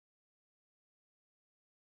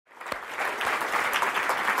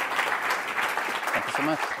so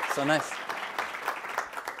much. It's so nice.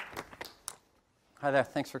 Hi there.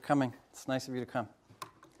 Thanks for coming. It's nice of you to come.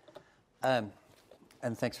 And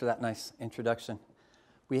thanks for that nice introduction.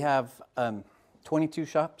 We have 22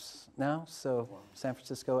 shops now, so San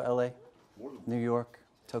Francisco, LA, New York,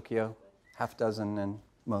 Tokyo, half dozen and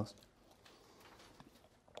most.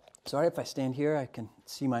 Sorry if I stand here, I can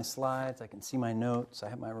see my slides, I can see my notes, I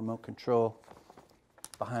have my remote control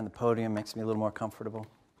behind the podium, makes me a little more comfortable.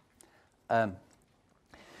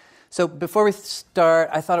 So before we start,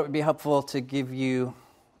 I thought it would be helpful to give you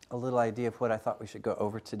a little idea of what I thought we should go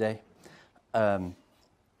over today.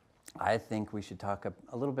 I think we should talk a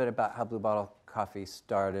little bit about how Blue Bottle Coffee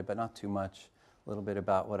started, but not too much. A little bit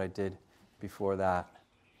about what I did before that,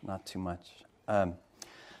 not too much. I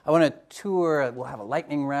want to tour, we'll have a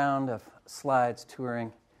lightning round of slides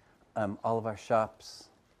touring all of our shops,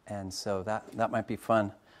 and so that might be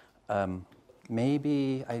fun.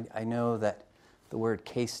 Maybe, I know that the word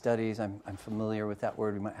case studies, I'm familiar with that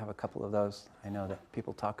word. We might have a couple of those. I know that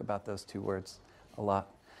people talk about those two words a lot.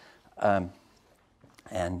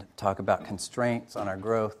 And talk about constraints on our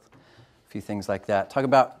growth, a few things like that. Talk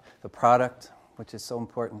about the product, which is so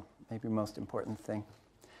important, maybe the most important thing,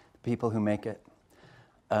 the people who make it.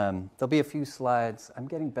 There'll be a few slides. I'm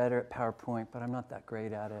getting better at PowerPoint, but I'm not that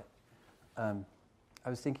great at it. I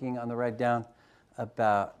was thinking on the ride down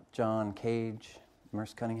about John Cage,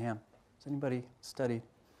 Merce Cunningham. Has anybody studied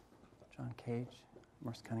John Cage,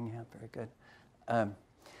 Merce Cunningham? Very good.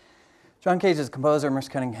 John Cage is a composer, Merce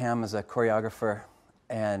Cunningham is a choreographer,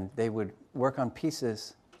 and they would work on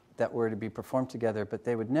pieces that were to be performed together, but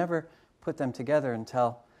they would never put them together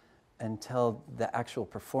until the actual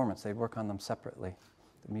performance. They'd work on them separately.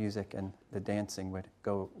 The music and the dancing would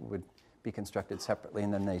be constructed separately,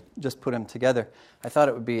 and then they just put them together. I thought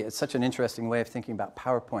it's such an interesting way of thinking about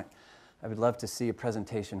PowerPoint. I would love to see a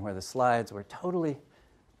presentation where the slides were totally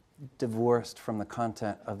divorced from the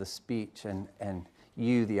content of the speech, and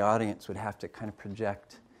you, the audience, would have to kind of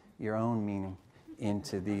project your own meaning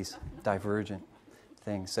into these divergent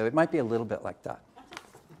things. So it might be a little bit like that.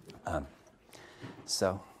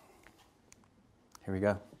 So here we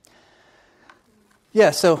go.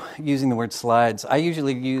 Yeah, so using the word slides. I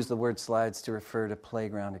usually use the word slides to refer to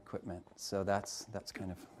playground equipment. So that's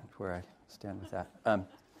kind of where I stand with that.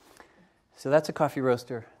 So that's a coffee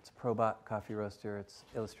roaster. It's a Probot coffee roaster. It's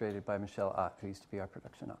illustrated by Michelle Ott, who used to be our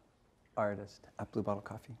production artist at Blue Bottle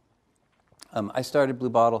Coffee. I started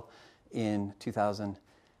Blue Bottle in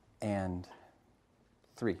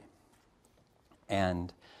 2003.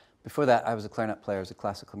 And before that, I was a clarinet player. I was a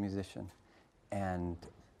classical musician. And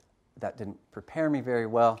that didn't prepare me very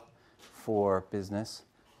well for business,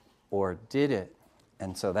 or did it?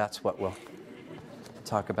 And so that's what we'll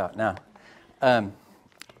talk about now.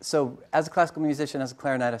 So as a classical musician, as a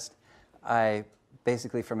clarinetist, I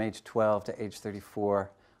basically from age 12 to age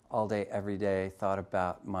 34, all day, every day, thought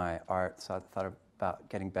about my art, so I thought about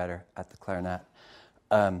getting better at the clarinet.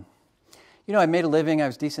 I made a living. I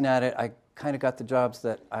was decent at it. I kind of got the jobs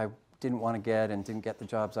that I didn't want to get and didn't get the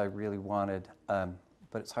jobs I really wanted.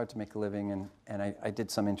 But it's hard to make a living, and I did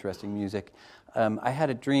some interesting music. I had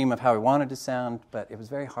a dream of how I wanted to sound, but it was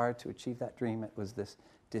very hard to achieve that dream. It was this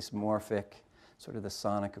dysmorphic, sort of the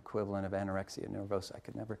sonic equivalent of anorexia nervosa. I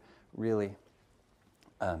could never really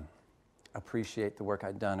appreciate the work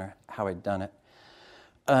I'd done or how I'd done it.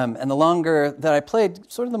 And the longer that I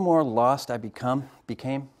played, sort of the more lost I became.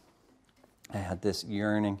 I had this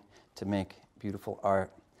yearning to make beautiful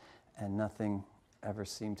art, and nothing ever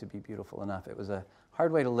seemed to be beautiful enough. It was a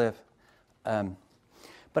hard way to live. But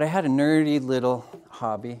I had a nerdy little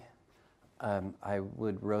hobby. I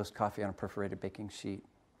would roast coffee on a perforated baking sheet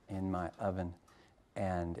in my oven,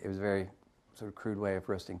 and it was a very sort of crude way of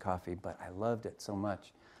roasting coffee, but I loved it so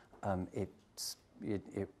much.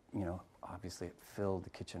 Obviously it filled the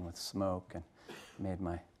kitchen with smoke and made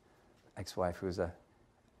my ex-wife, who was a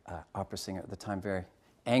opera singer at the time, very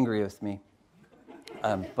angry with me.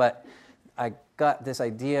 But I got this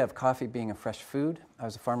idea of coffee being a fresh food. I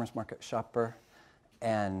was a farmer's market shopper,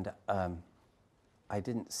 and I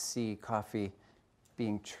didn't see coffee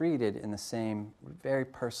being treated in the same very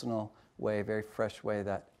personal way, very fresh way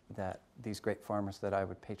that these great farmers that I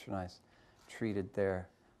would patronize treated their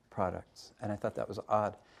products. And I thought that was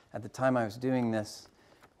odd. At the time I was doing this,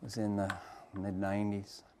 it was in the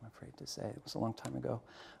mid-90s, I'm afraid to say. It was a long time ago.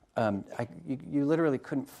 You literally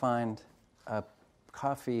couldn't find a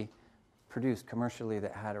coffee produced commercially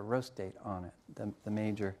that had a roast date on it. The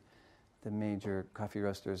major coffee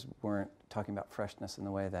roasters weren't talking about freshness in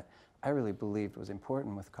the way that I really believed was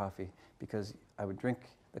important with coffee, because I would drink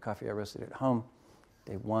the coffee I roasted at home.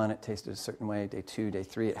 Day one, it tasted a certain way. Day two, day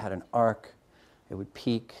three, it had an arc. it would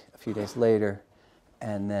peak a few days later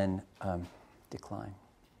and then decline.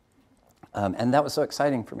 And that was so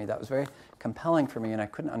exciting for me. That was very compelling for me, and I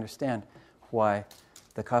couldn't understand why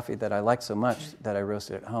the coffee that I liked so much that I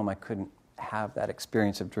roasted at home, I couldn't have that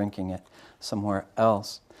experience of drinking it somewhere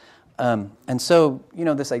else. And so,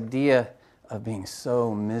 this idea of being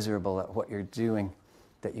so miserable at what you're doing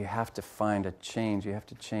that you have to find a change, you have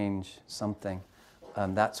to change something,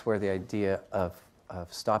 that's where the idea of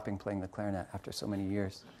stopping playing the clarinet after so many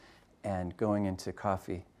years and going into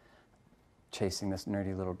coffee, chasing this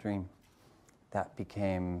nerdy little dream, that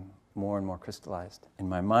became more and more crystallized in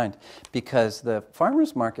my mind. Because the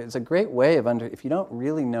farmer's market is a great way of, if you don't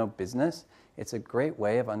really know business, it's a great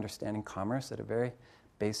way of understanding commerce at a very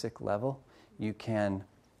basic level. You can,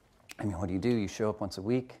 what do? You show up once a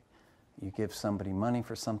week, you give somebody money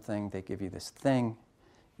for something, they give you this thing,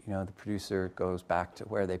 the producer goes back to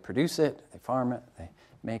where they produce it, they farm it, they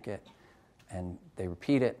make it, and they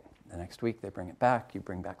repeat it. The next week they bring it back, you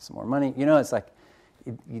bring back some more money. It's like,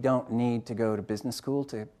 you don't need to go to business school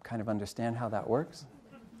to kind of understand how that works.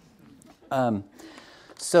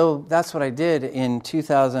 So that's what I did. In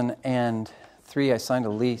 2003, I signed a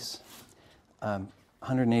lease,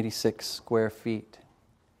 186 square feet,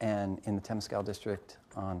 and in the Temescal district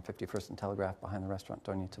on 51st and Telegraph behind the restaurant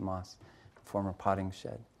Doña Tomas, former potting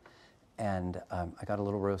shed. And I got a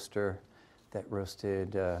little roaster that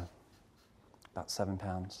roasted about 7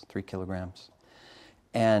 pounds, 3 kilograms.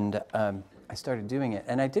 And I started doing it.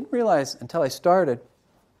 And I didn't realize until I started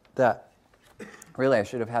that really I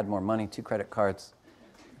should have had more money. 2 credit cards,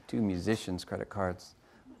 2 musicians' credit cards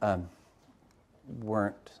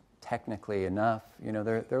weren't technically enough.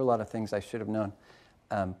 There are a lot of things I should have known.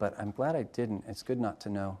 But I'm glad I didn't. It's good not to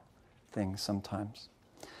know things sometimes.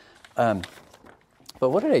 But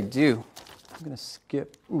what did I do? I'm going to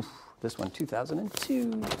skip this one,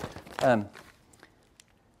 2002.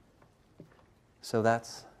 So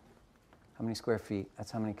that's how many square feet, that's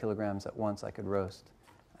how many kilograms at once I could roast.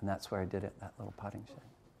 And that's where I did it, that little potting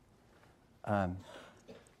shed.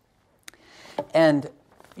 And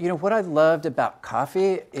what I loved about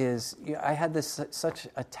coffee is I had this such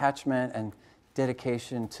attachment and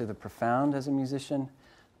dedication to the profound as a musician.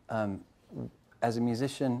 As a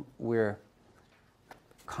musician, we're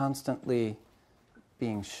constantly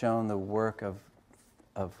being shown the work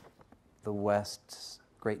of the West's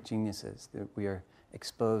great geniuses. That we are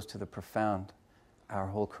exposed to the profound our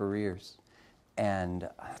whole careers. And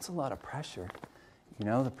that's a lot of pressure.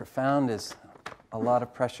 The profound is a lot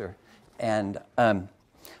of pressure. And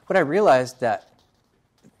what I realized that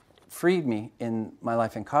freed me in my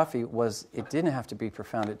life in coffee was it didn't have to be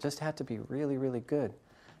profound. It just had to be really, really good.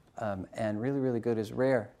 And really, really good is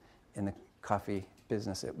rare in the coffee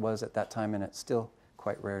business. It was at that time, and it's still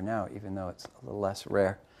quite rare now, even though it's a little less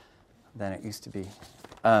rare than it used to be.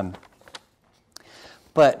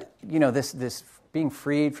 But this being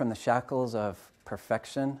freed from the shackles of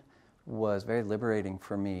perfection was very liberating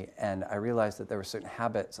for me, and I realized that there were certain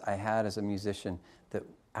habits I had as a musician that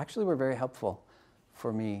actually were very helpful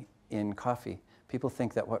for me in coffee. People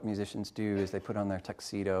think that what musicians do is they put on their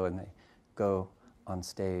tuxedo and they go on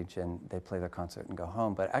stage and they play their concert and go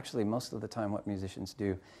home. But actually, most of the time what musicians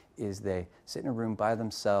do is they sit in a room by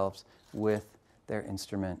themselves with their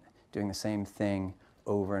instrument, doing the same thing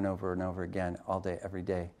over and over and over again, all day, every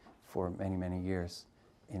day, for many, many years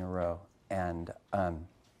in a row. And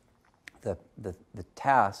the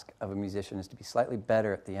task of a musician is to be slightly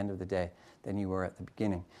better at the end of the day than you were at the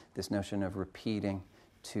beginning. This notion of repeating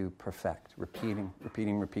to perfect, repeating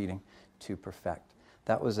to perfect.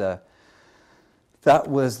 That was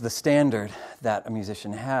the standard that a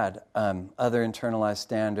musician had. Other internalized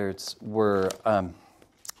standards were, I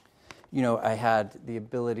had the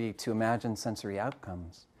ability to imagine sensory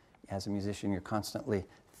outcomes. As a musician, you're constantly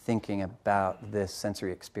thinking about this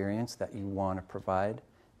sensory experience that you want to provide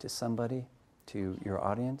to somebody, to your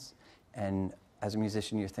audience. And as a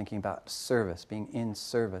musician, you're thinking about service, being in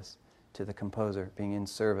service to the composer, being in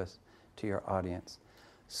service to your audience.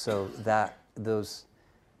 So that those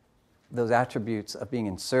attributes of being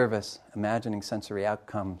in service, imagining sensory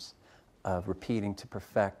outcomes, of repeating to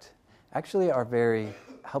perfect, actually are very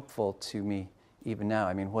helpful to me even now.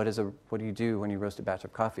 I mean, what do you do when you roast a batch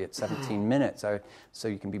of coffee at 17 minutes? So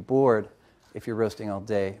you can be bored if you're roasting all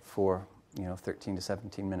day for 13 to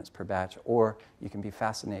 17 minutes per batch, or you can be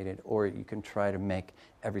fascinated, or you can try to make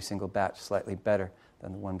every single batch slightly better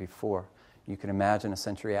than the one before. You can imagine a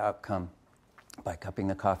sensory outcome by cupping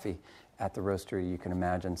the coffee at the roastery. You can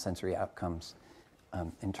imagine sensory outcomes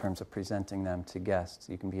in terms of presenting them to guests.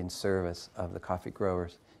 You can be in service of the coffee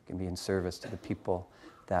growers. You can be in service to the people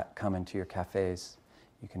that come into your cafes.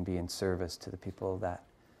 You can be in service to the people that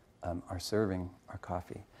are serving our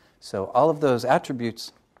coffee. So all of those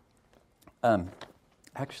attributes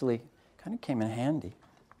actually kind of came in handy,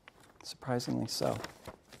 surprisingly so.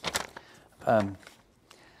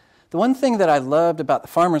 The one thing that I loved about the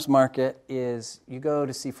farmer's market is you go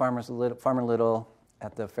to see Farmer Little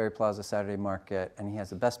at the Ferry Plaza Saturday market, and he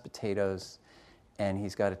has the best potatoes, and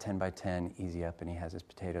he's got a 10 by 10 easy up, and he has his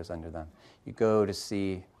potatoes under them. You go to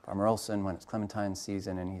see Farmer Olson when it's clementine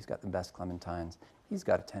season, and he's got the best clementines. He's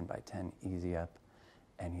got a 10 by 10 easy up,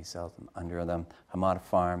 and he sells them under them. Hamada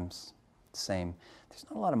Farms, same. There's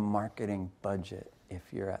not a lot of marketing budget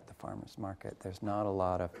if you're at the farmer's market. There's not a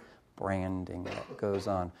lot of branding that goes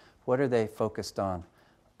on. What are they focused on?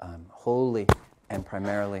 Wholly and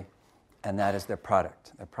primarily, and that is their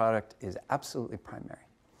product. Their product is absolutely primary.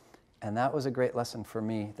 And that was a great lesson for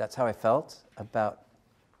me. That's how I felt about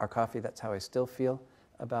our coffee. That's how I still feel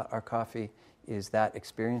about our coffee, is that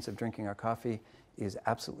experience of drinking our coffee is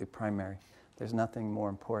absolutely primary. There's nothing more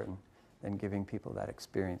important than giving people that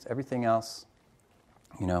experience. Everything else,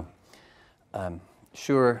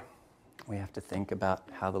 sure, we have to think about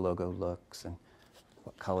how the logo looks and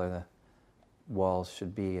what color the walls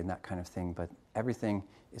should be and that kind of thing, but everything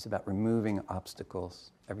is about removing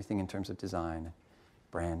obstacles, everything in terms of design,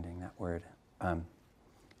 branding, that word.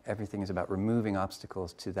 Everything is about removing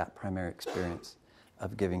obstacles to that primary experience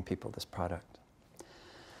of giving people this product.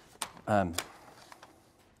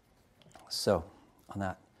 So, on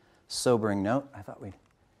that sobering note, I thought we'd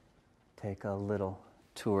take a little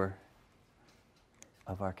tour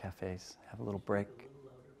of our cafes, have a little break.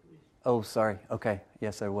 Oh, sorry. Okay.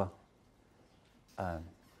 Yes, I will. I'm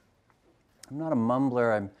not a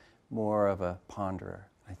mumbler. I'm more of a ponderer,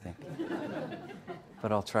 I think.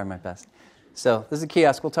 But I'll try my best. So this is a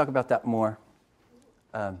kiosk. We'll talk about that more.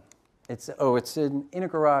 It's in a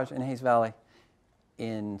garage in Hayes Valley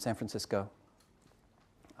in San Francisco.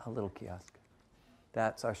 A little kiosk.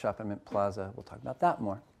 That's our shop in Mint Plaza. We'll talk about that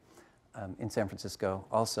more. In San Francisco,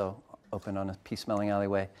 also opened on a pea-smelling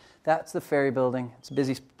alleyway. That's the Ferry Building. It's a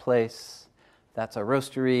busy place. That's our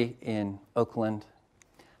roastery in Oakland.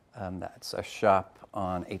 That's our shop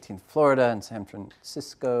on 18th Florida in San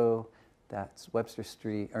Francisco. That's Webster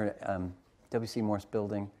Street, or W.C. Morse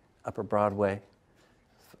Building, Upper Broadway,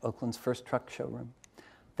 Oakland's first truck showroom.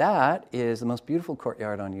 That is the most beautiful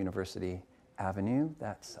courtyard on University Avenue.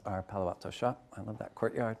 That's our Palo Alto shop. I love that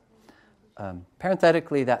courtyard.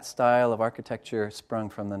 Parenthetically, that style of architecture sprung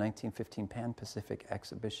from the 1915 Pan-Pacific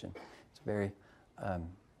Exhibition. It's a very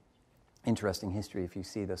interesting history if you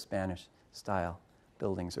see the Spanish-style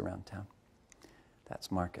buildings around town. That's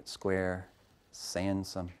Market Square,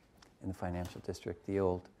 Sansom in the financial district, the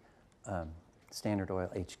old Standard Oil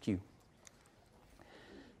HQ. And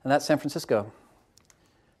that's San Francisco.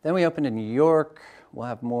 Then we opened in New York. We'll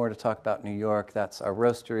have more to talk about New York. That's our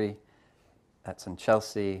roastery. That's in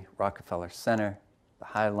Chelsea, Rockefeller Center, the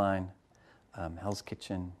High Line, Hell's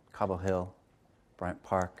Kitchen, Cobble Hill, Bryant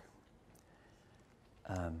Park.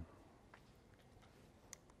 And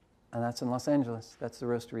that's in Los Angeles. That's the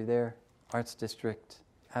roastery there. Arts District,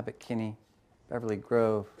 Abbot Kinney, Beverly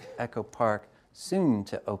Grove, Echo Park, soon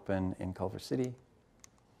to open in Culver City.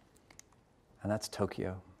 And that's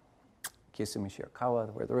Tokyo. Kiyosumi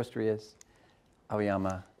Shirakawa, where the roastery is,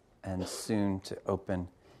 Aoyama, and soon to open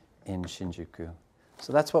in Shinjuku.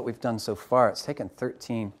 So that's what we've done so far. It's taken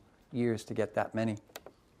 13 years to get that many.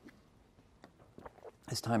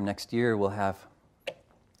 This time next year, we'll have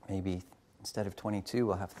maybe, instead of 22,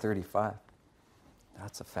 we'll have 35.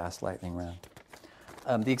 That's a fast lightning round.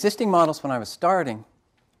 The existing models when I was starting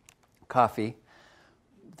coffee,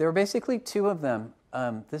 there were basically two of them.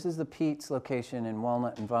 This is the Pete's location in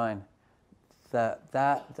Walnut and Vine.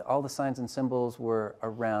 All the signs and symbols were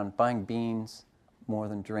around buying beans more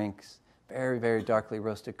than drinks, very, very darkly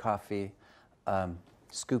roasted coffee,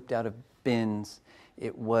 scooped out of bins.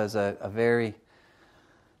 It was it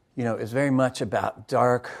was very much about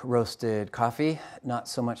dark roasted coffee, not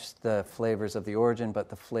so much the flavors of the origin, but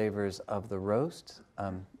the flavors of the roast.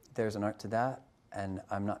 There's an art to that, and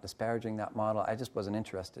I'm not disparaging that model. I just wasn't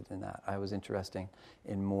interested in that. I was interested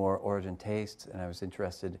in more origin tastes, and I was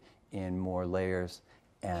interested in more layers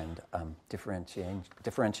and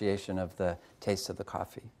differentiation of the taste of the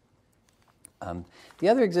coffee. The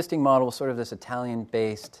other existing model was sort of this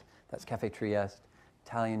Italian-based, that's Cafe Trieste,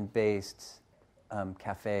 Italian-based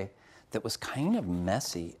cafe that was kind of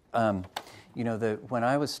messy. When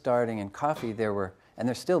I was starting in coffee, there's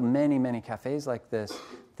still many, many cafes like this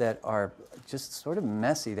that are just sort of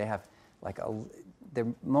messy. They have there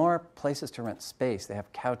are more places to rent space. They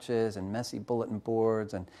have couches and messy bulletin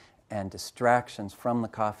boards, and and distractions from the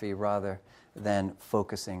coffee rather than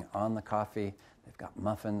focusing on the coffee. They've got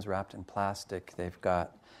muffins wrapped in plastic. They've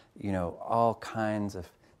got, all kinds of,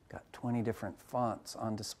 got 20 different fonts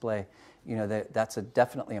on display. That's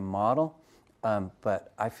definitely a model,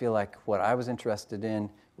 but I feel like what I was interested in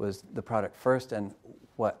was the product first, and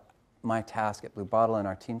what my task at Blue Bottle and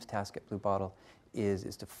our team's task at Blue Bottle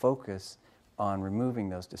is to focus on removing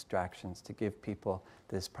those distractions to give people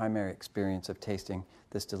this primary experience of tasting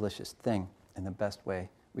this delicious thing in the best way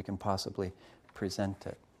we can possibly present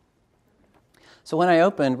it. So when I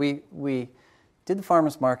opened, we did the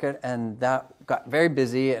farmers market, and that got very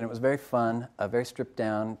busy, and it was very fun, very stripped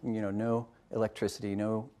down, no electricity,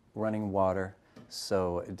 no running water.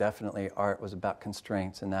 So definitely art was about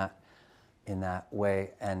constraints in that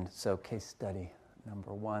way. And so case study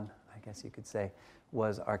number one, I guess you could say,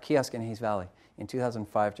 was our kiosk in Hayes Valley. In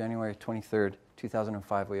 2005, January 23rd,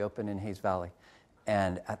 2005, we opened in Hayes Valley.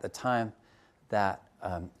 And at the time, that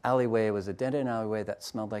alleyway was a dead-end alleyway that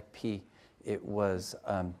smelled like pee. It was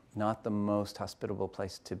not the most hospitable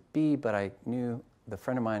place to be, but I knew the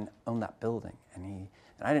friend of mine owned that building, and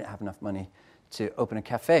I didn't have enough money to open a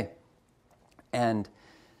cafe. And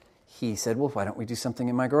he said, well, why don't we do something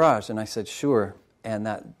in my garage? And I said, sure, and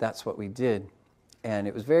that's what we did. And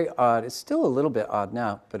it was very odd. It's still a little bit odd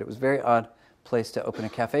now, but it was a very odd place to open a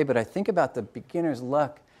cafe. But I think about the beginner's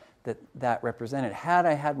luck that represented. Had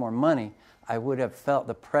I had more money, I would have felt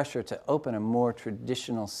the pressure to open a more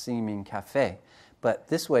traditional-seeming cafe. But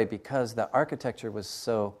this way, because the architecture was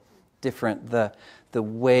so different, the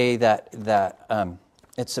way that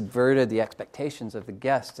it subverted the expectations of the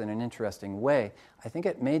guests in an interesting way, I think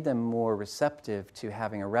it made them more receptive to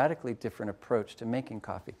having a radically different approach to making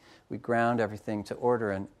coffee. We ground everything to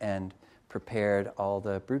order and prepared all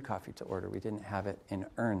the brewed coffee to order. We didn't have it in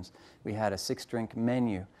urns. We had a 6-drink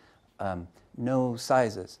menu, no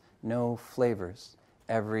sizes, no flavors.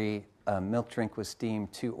 Every milk drink was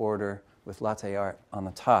steamed to order with latte art on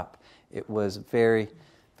the top. It was very,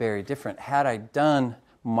 very different. Had I done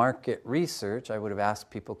market research, I would have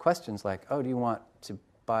asked people questions like, do you want to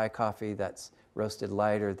buy coffee that's roasted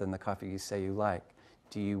lighter than the coffee you say you like?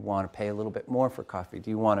 Do you want to pay a little bit more for coffee?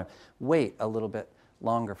 Do you want to wait a little bit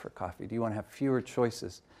longer for coffee? Do you want to have fewer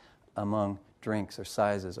choices among drinks or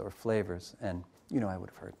sizes or flavors? And, I would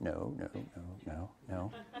have heard no,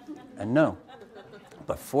 and no.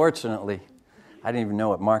 But fortunately, I didn't even know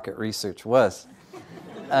what market research was.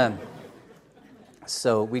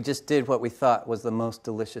 So we just did what we thought was the most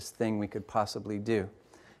delicious thing we could possibly do.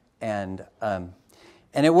 And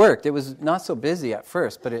it worked. It was not so busy at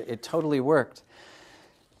first, but it totally worked.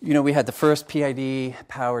 We had the first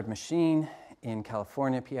PID-powered machine in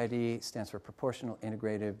California. PID stands for Proportional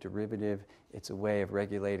Integrative Derivative. It's a way of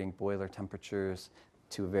regulating boiler temperatures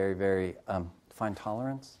to a very, very fine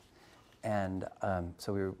tolerance. And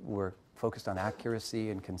so we were focused on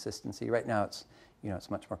accuracy and consistency. Right now, it's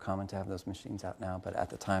much more common to have those machines out now, but at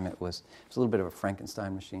the time it was a little bit of a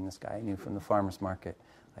Frankenstein machine. This guy I knew from the farmer's market,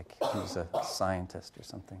 like he was a scientist or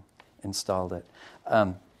something, installed it.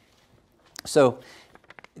 So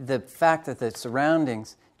the fact that the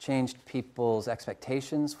surroundings changed people's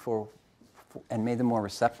expectations and made them more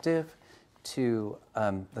receptive to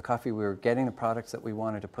the coffee we were getting, the products that we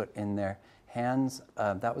wanted to put in their hands,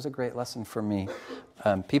 that was a great lesson for me.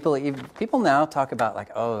 People now talk about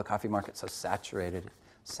the coffee market's so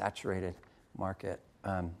saturated market,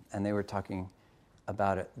 and they were talking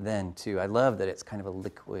about it then too. I love that it's kind of a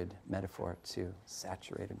liquid metaphor to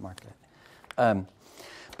saturated market.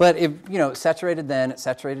 But if it's saturated then, it's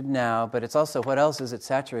saturated now, but it's also, what else is it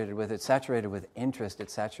saturated with? It's saturated with interest,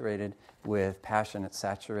 it's saturated with passion, it's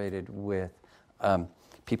saturated with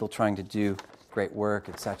people trying to do great work,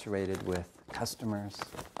 it's saturated with customers,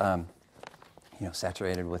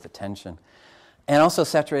 saturated with attention, and also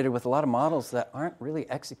saturated with a lot of models that aren't really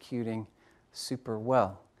executing super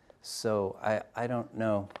well. So I don't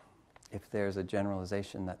know if there's a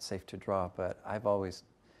generalization that's safe to draw, but I've always,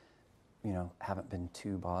 haven't been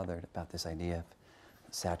too bothered about this idea of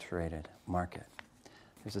saturated market.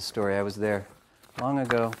 There's a story. I was there long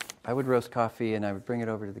ago. I would roast coffee and I would bring it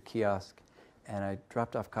over to the kiosk, and I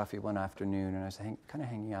dropped off coffee one afternoon, and I was kind of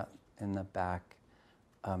hanging out in the back,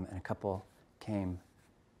 and a couple came,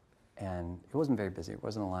 and it wasn't very busy. It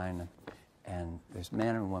wasn't a line, and there's a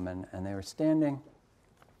man and a woman, and they were standing.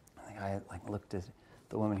 And the guy looked at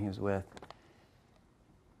the woman he was with,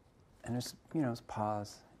 and there's this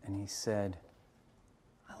pause, and he said,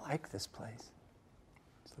 "I like this place."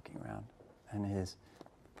 He's looking around, and the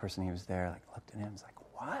person he was there looked at him and was like,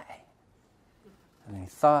 "Why?" And then he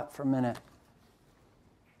thought for a minute,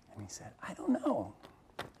 and he said, "I don't know.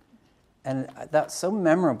 And that's so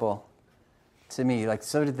memorable to me. Like,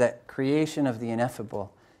 so did that creation of the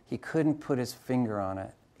ineffable. He couldn't put his finger on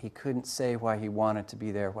it. He couldn't say why he wanted to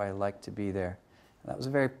be there, why he liked to be there. And that was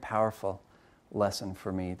a very powerful lesson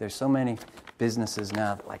for me. There's so many businesses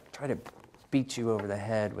now that like try to beat you over the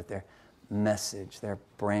head with their message, their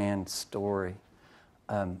brand story.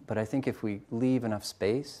 But I think if we leave enough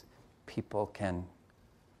space, people can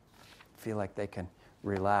feel like they can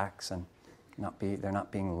relax and they're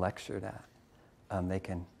not being lectured at. They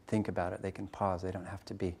can think about it. They can pause. They don't have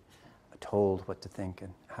to be told what to think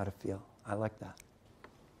and how to feel. I like that.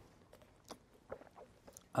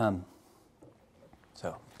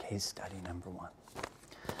 So, case study number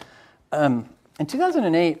 1. In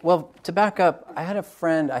 2008, well, to back up, I have a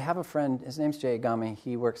friend, his name's Jay Agami.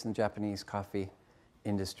 He works in the Japanese coffee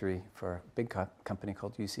industry for a big company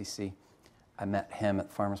called UCC. I met him at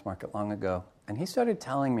the farmer's market long ago, and he started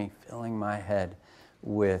telling me, filling my head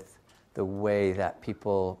with the way that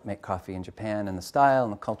people make coffee in Japan and the style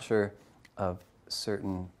and the culture of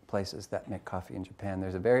certain places that make coffee in Japan.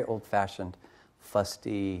 There's a very old-fashioned,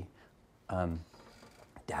 fusty,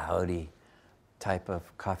 dowdy type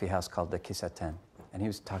of coffee house called the Kisaten, and he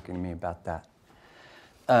was talking to me about that.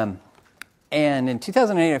 And in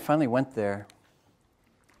 2008, I finally went there,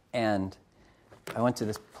 and I went to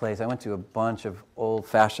this place. I went to a bunch of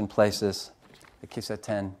old-fashioned places, the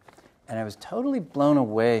Kisaten, and I was totally blown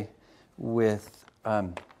away with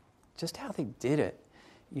just how they did it.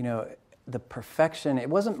 You know, the perfection. It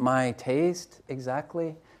wasn't my taste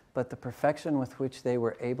exactly, but the perfection with which they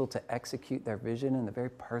were able to execute their vision and the very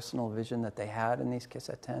personal vision that they had in these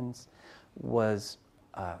Kisatens was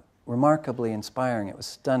remarkably inspiring. It was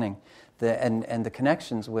stunning. And the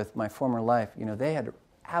connections with my former life, you know, they had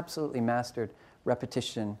absolutely mastered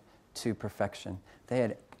repetition to perfection. They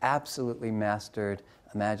had absolutely mastered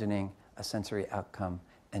imagining a sensory outcome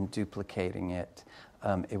and duplicating it.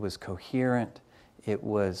 It was coherent. It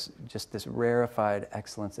was just this rarefied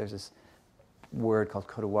excellence. There's this word called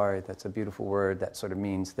kodawari that's a beautiful word that sort of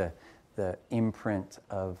means the imprint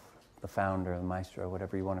of the founder, the maestro,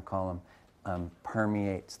 whatever you want to call him,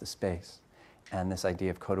 permeates the space. And this idea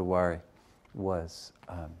of kodawari was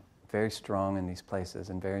very strong in these places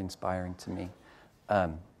and very inspiring to me.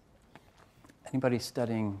 Anybody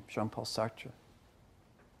studying Jean-Paul Sartre?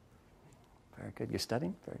 Very good. You're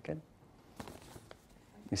studying? Very good.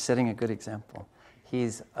 You're setting a good example.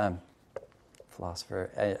 He's a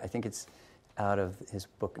philosopher. I think it's out of his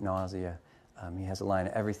book Nausea. He has a line,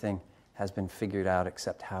 everything has been figured out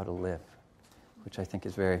except how to live, which I think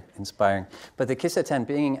is very inspiring. But the Kisaten,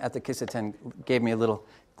 being at the Kisaten, gave me a little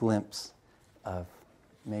glimpse of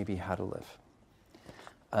maybe how to live.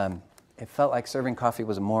 It felt like serving coffee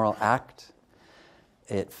was a moral act.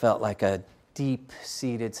 It felt like a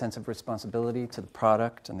deep-seated sense of responsibility to the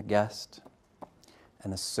product and the guest.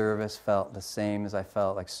 And the service felt the same as I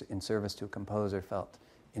felt like in service to a composer, felt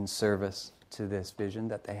in service to this vision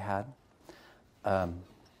that they had.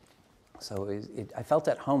 So I felt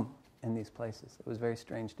at home in these places. It was very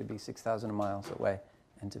strange to be 6,000 miles away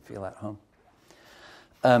and to feel at home.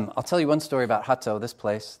 I'll tell you one story about Hato, this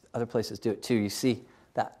place. Other places do it too. You see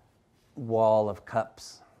that wall of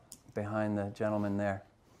cups behind the gentleman there.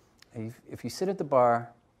 If you sit at the bar,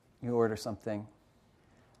 you order something,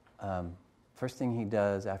 first thing he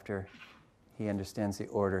does after he understands the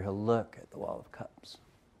order, he'll look at the wall of cups.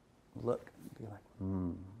 Look and be like,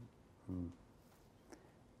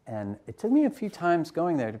 And it took me a few times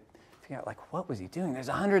going there to figure out, like, what was he doing? There's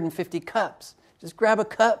 150 cups. Just grab a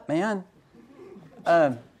cup, man.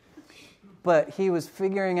 But he was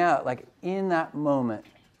figuring out, like, in that moment,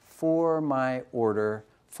 for my order,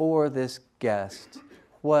 for this guest,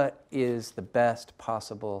 what is the best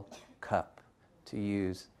possible cup to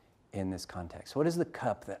use in this context? What is the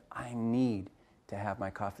cup that I need to have my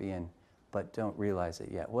coffee in, but don't realize it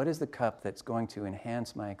yet? What is the cup that's going to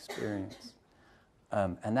enhance my experience?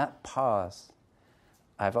 And that pause,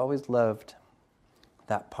 I've always loved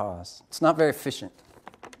that pause. It's not very efficient.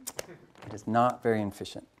 It is not very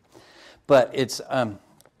efficient. But it's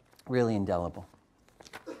really indelible.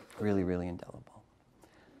 Really, really indelible.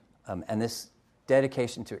 And this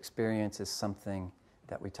dedication to experience is something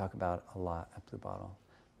that we talk about a lot at Blue Bottle.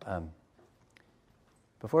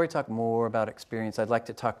 Before we talk more about experience, I'd like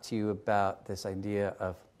to talk to you about this idea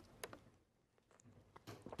of,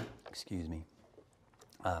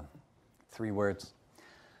 3 words.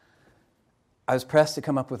 I was pressed to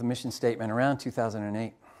come up with a mission statement around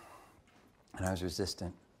 2008, and I was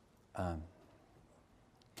resistant.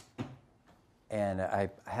 And I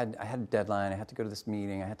had a deadline. I had to go to this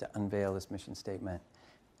meeting. I had to unveil this mission statement,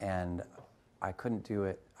 and I couldn't do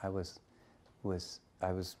it. I was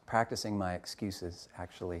I was practicing my excuses,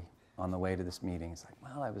 actually, on the way to this meeting. It's like,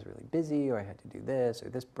 well, I was really busy, or I had to do this, or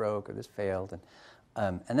this broke, or this failed.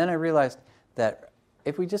 And then I realized that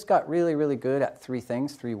if we just got really, really good at 3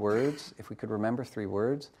 things, 3 words, if we could remember 3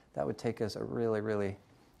 words, that would take us a really, really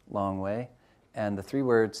long way. And the 3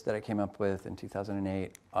 words that I came up with in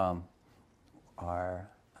 2008 are,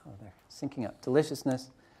 they're syncing up: deliciousness,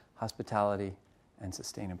 hospitality, and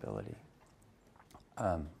sustainability.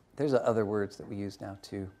 There's other words that we use now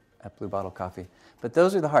too at Blue Bottle Coffee. But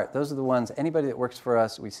those are the heart. Those are the ones, anybody that works for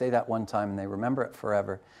us, we say that one time and they remember it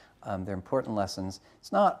forever. They're important lessons.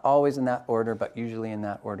 It's not always in that order, but usually in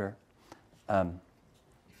that order. So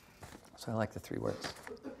I like the 3 words.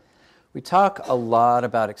 We talk a lot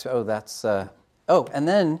about, and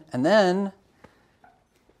then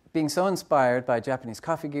being so inspired by Japanese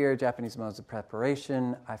coffee gear, Japanese modes of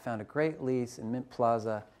preparation, I found a great lease in Mint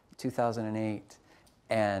Plaza in 2008,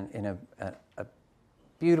 and in a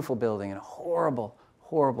beautiful building in a horrible,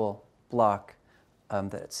 horrible block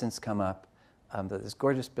that had since come up, this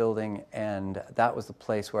gorgeous building, and that was the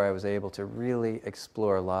place where I was able to really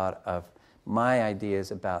explore a lot of my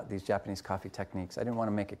ideas about these Japanese coffee techniques. I didn't want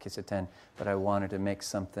to make a kiseten, but I wanted to make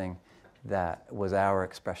something that was our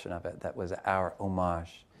expression of it, that was our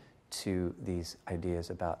homage to these ideas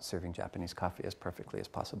about serving Japanese coffee as perfectly as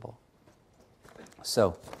possible.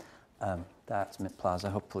 So that's Mint Plaza.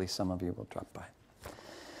 Hopefully some of you will drop by.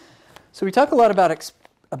 So we talk a lot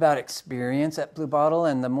about experience at Blue Bottle,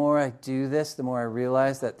 and the more I do this, the more I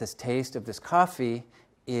realize that this taste of this coffee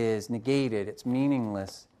is negated. It's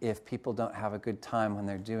meaningless if people don't have a good time when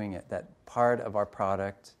they're doing it. That part of our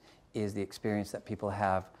product is the experience that people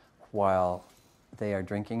have while they are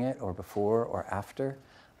drinking it, or before or after.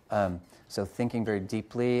 So thinking very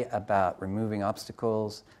deeply about removing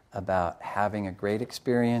obstacles, about having a great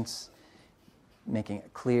experience, making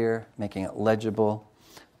it clear, making it legible.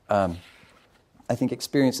 I think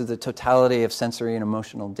experience is the totality of sensory and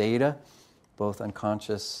emotional data, both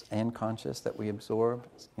unconscious and conscious, that we absorb.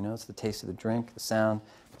 It's the taste of the drink, the sound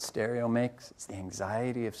that stereo makes. It's the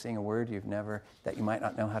anxiety of seeing a word that you might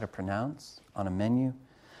not know how to pronounce on a menu.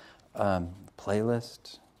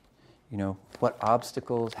 Playlist. What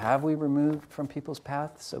obstacles have we removed from people's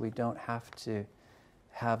paths so we don't have to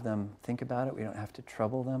have them think about it, we don't have to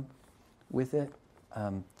trouble them with it.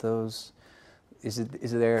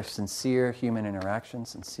 Is there sincere human interaction,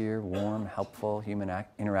 sincere, warm, helpful human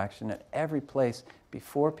interaction at every place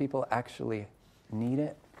before people actually need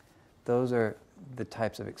it? Those are the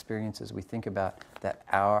types of experiences we think about that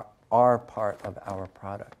are part of our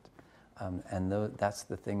product. And that's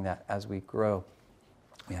the thing that as we grow,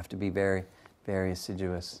 we have to be very, very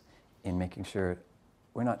assiduous in making sure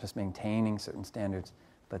we're not just maintaining certain standards,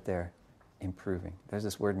 but they're improving. There's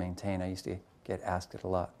this word maintain. I used to get asked it a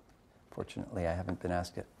lot. Fortunately, I haven't been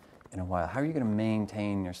asked it in a while. How are you going to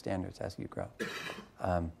maintain your standards as you grow?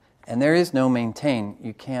 And there is no maintain.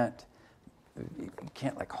 You can't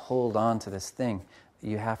like hold on to this thing.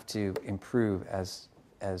 You have to improve as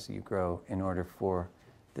you grow in order for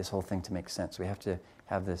this whole thing to make sense. We have to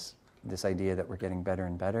have this idea that we're getting better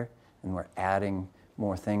and better, and we're adding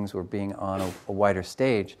more things. We're being on a wider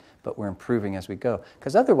stage, but we're improving as we go.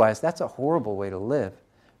 Because otherwise, that's a horrible way to live,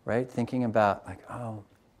 right? Thinking about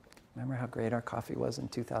remember how great our coffee was in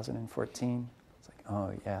 2014? It's like,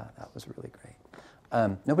 oh yeah, that was really great.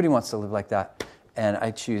 Nobody wants to live like that, and I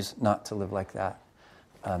choose not to live like that.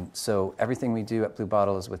 So everything we do at Blue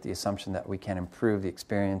Bottle is with the assumption that we can improve the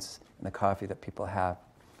experience and the coffee that people have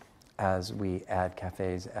as we add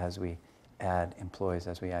cafes, as we add employees,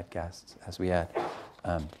 as we add guests, as we add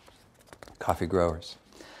coffee growers.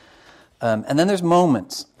 And then there's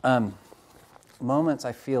moments. Moments,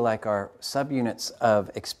 I feel like, are subunits of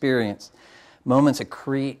experience. Moments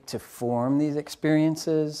accrete to form these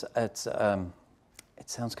experiences. It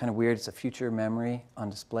sounds kind of weird. It's a future memory on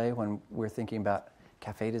display when we're thinking about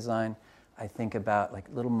cafe design. I think about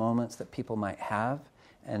little moments that people might have.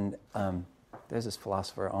 And there's this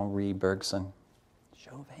philosopher, Henri Bergson.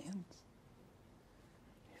 Show of hands.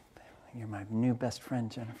 You're my new best friend,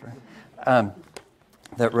 Jennifer.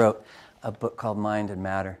 That wrote a book called Mind and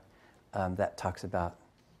Matter. That talks about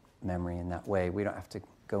memory in that way. We don't have to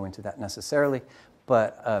go into that necessarily,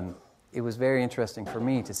 but it was very interesting for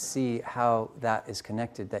me to see how that is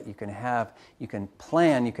connected, that you can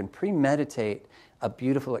plan, you can premeditate a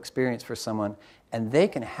beautiful experience for someone, and they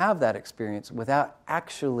can have that experience without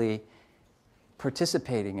actually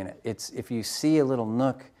participating in it. It's if you see a little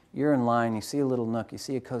nook, you're in line, you see a little nook, you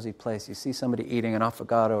see a cozy place, you see somebody eating an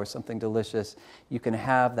affogato or something delicious, you can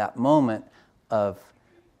have that moment of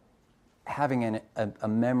having a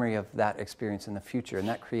memory of that experience in the future, and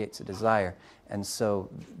that creates a desire. And so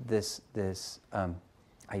this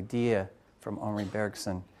idea from Henri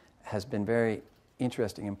Bergson has been very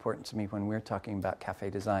interesting, important to me when we're talking about cafe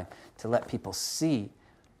design, to let people see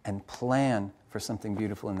and plan for something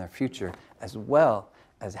beautiful in their future, as well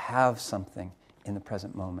as have something in the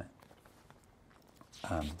present moment.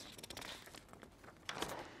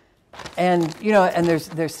 And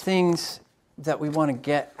there's things that we want to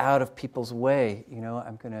get out of people's way.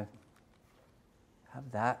 I'm going to have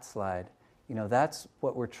that slide. That's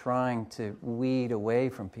what we're trying to weed away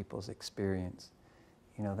from people's experience.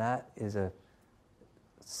 That is a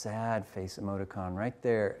sad face emoticon right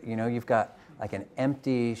there. You've got like an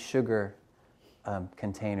empty sugar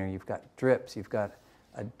container. You've got drips. You've got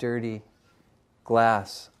a dirty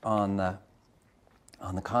glass on the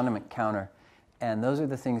condiment counter. And those are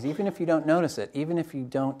the things, even if you don't notice it, even if you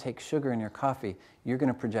don't take sugar in your coffee, you're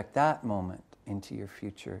going to project that moment into your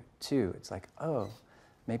future too. It's like, oh,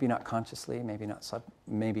 maybe not consciously,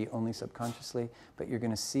 maybe only subconsciously, but you're going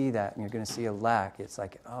to see that and you're going to see a lack. It's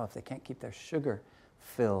like, oh, if they can't keep their sugar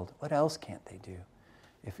filled, what else can't they do?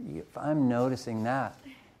 If I'm noticing that,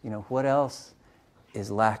 what else is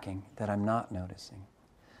lacking that I'm not noticing?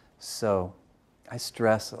 So I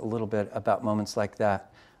stress a little bit about moments like that.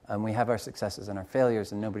 We have our successes and our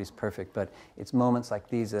failures, and nobody's perfect, but it's moments like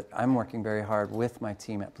these that I'm working very hard with my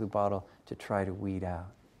team at Blue Bottle to try to weed out.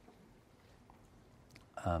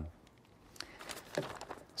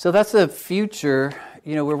 So that's the future.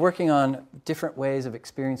 We're working on different ways of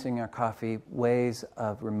experiencing our coffee, ways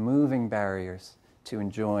of removing barriers to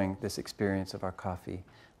enjoying this experience of our coffee.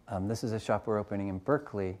 This is a shop we're opening in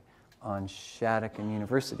Berkeley on Shattuck and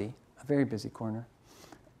University, a very busy corner.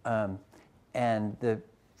 And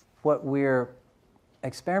what we're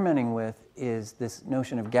experimenting with is this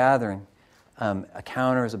notion of gathering. A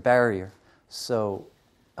counter is a barrier. So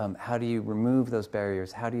how do you remove those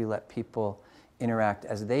barriers? How do you let people interact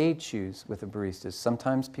as they choose with the baristas?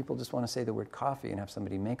 Sometimes people just want to say the word coffee and have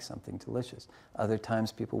somebody make something delicious. Other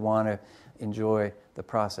times people want to enjoy the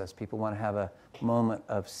process. People want to have a moment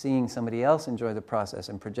of seeing somebody else enjoy the process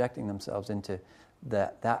and projecting themselves into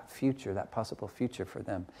that future, that possible future for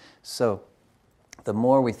them. So the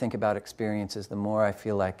more we think about experiences, the more I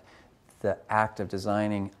feel like the act of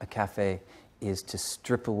designing a cafe is to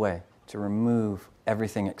strip away, to remove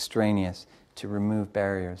everything extraneous, to remove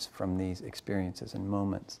barriers from these experiences and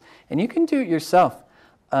moments. And you can do it yourself.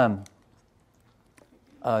 A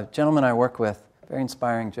gentleman I work with, very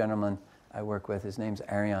inspiring gentleman I work with, his name's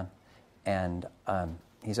Arion, and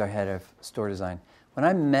he's our head of store design. When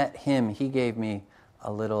I met him, he gave me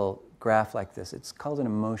a little graph like this. It's called an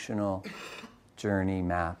emotional journey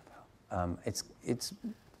map. It's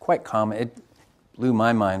quite common. It blew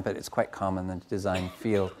my mind, but it's quite common in the design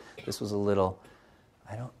field. This was a little,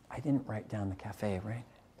 I didn't write down the cafe, right?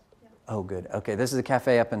 Yeah. Oh, good. Okay, this is a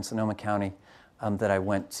cafe up in Sonoma County that I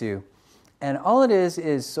went to. And all it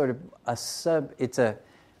is sort of it's a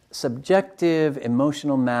subjective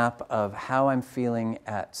emotional map of how I'm feeling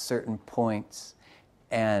at certain points.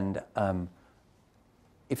 And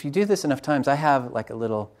if you do this enough times, I have like a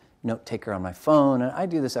little note taker on my phone, and I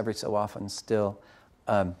do this every so often still.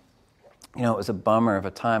 It was a bummer of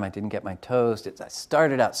a time. I didn't get my toast. I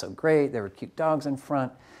started out so great. There were cute dogs in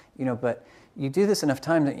front, but you do this enough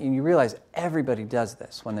times and you realize everybody does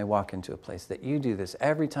this when they walk into a place, that you do this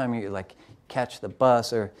every time you catch the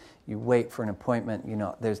bus or you wait for an appointment.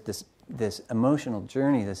 There's this emotional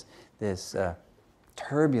journey, this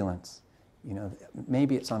turbulence.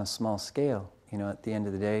 Maybe it's on a small scale. At the end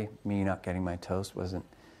of the day, me not getting my toast wasn't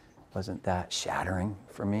that shattering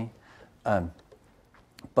for me.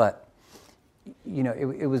 But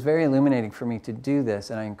it was very illuminating for me to do this,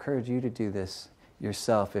 and I encourage you to do this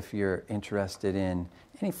yourself if you're interested in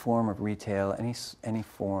any form of retail, any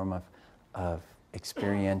form of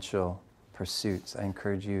experiential pursuits. I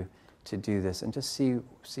encourage you to do this and just see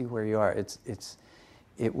where you are.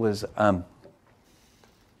 It was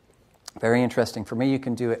very interesting for me. You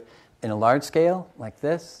can do it in a large scale like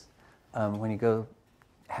this when you go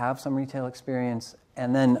have some retail experience,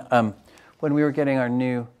 and then when we were getting our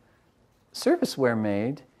new serviceware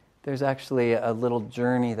made, there's actually a little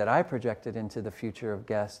journey that I projected into the future of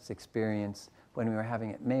guests' experience when we were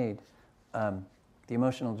having it made. The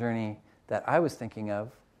emotional journey that I was thinking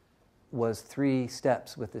of was 3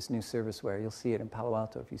 steps with this new serviceware. You'll see it in Palo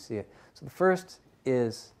Alto if you see it. So the first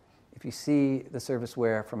is, if you see the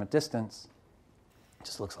serviceware from a distance, it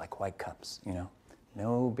just looks like white cups,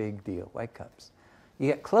 no big deal, white cups. You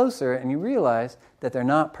get closer and you realize that they're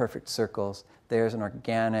not perfect circles. There's an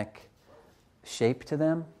organic shape to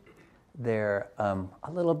them. They're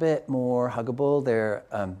a little bit more huggable. They're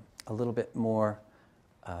a little bit more,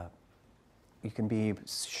 you can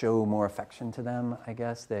show more affection to them, I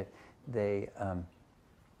guess. They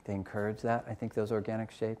encourage that, I think, those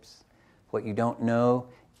organic shapes. What you don't know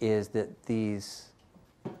is that these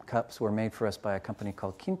cups were made for us by a company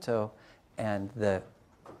called Quinto, and the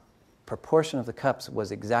proportion of the cups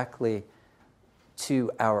was exactly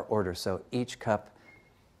to our order. So each cup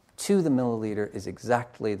to the milliliter is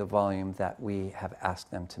exactly the volume that we have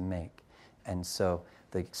asked them to make. And so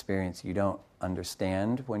the experience you don't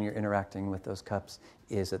understand when you're interacting with those cups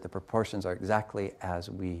is that the proportions are exactly as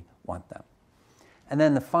we want them. And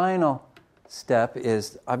then the final step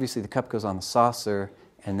is, obviously the cup goes on the saucer,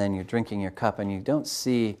 and then you're drinking your cup, and you don't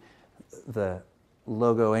see the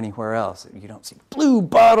logo anywhere else. You don't see blue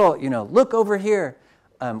bottle, look over here.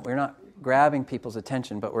 We're not grabbing people's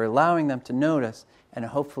attention, but we're allowing them to notice and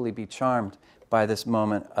hopefully be charmed by this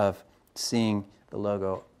moment of seeing the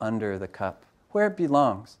logo under the cup, where it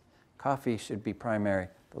belongs. Coffee should be primary.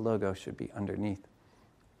 The logo should be underneath.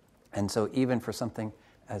 And so even for something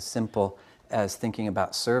as simple as thinking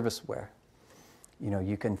about serviceware,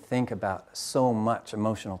 you can think about so much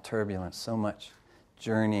emotional turbulence, so much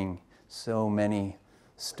journeying, so many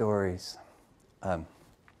stories. I'm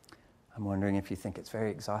wondering if you think it's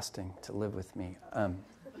very exhausting to live with me.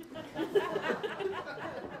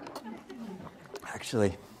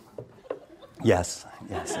 Actually, yes,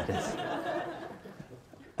 it is.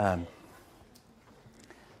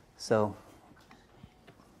 So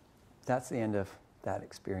that's the end of that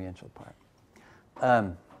experiential part.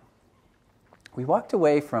 We walked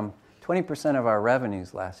away from 20% of our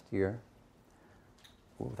revenues last year.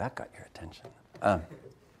 Ooh, that got your attention.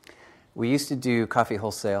 We used to do coffee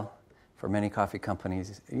wholesale for many coffee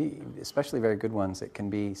companies, especially very good ones. It can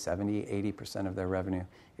be 70, 80% of their revenue.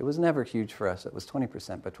 It was never huge for us. It was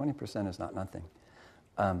 20%, but 20% is not nothing.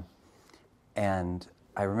 And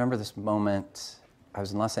I remember this moment. I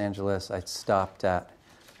was in Los Angeles. I stopped at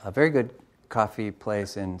a very good coffee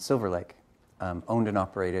place in Silver Lake, owned and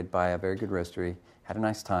operated by a very good roastery. Had a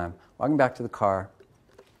nice time. Walking back to the car,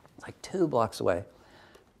 like 2 blocks away,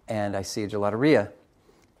 and I see a gelateria,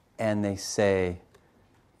 and they say,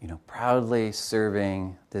 proudly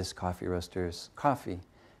serving this coffee roaster's coffee.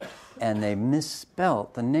 And they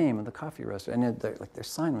misspelt the name of the coffee roaster. And their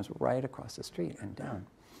sign was right across the street and down.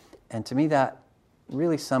 And to me, that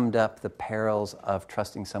really summed up the perils of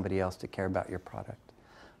trusting somebody else to care about your product.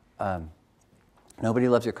 Nobody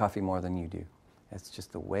loves your coffee more than you do. It's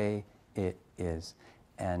just the way it is.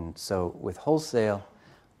 And so with wholesale,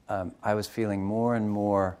 I was feeling more and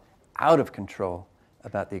more out of control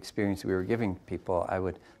about the experience we were giving people. I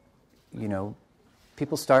would,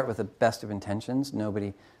 people start with the best of intentions.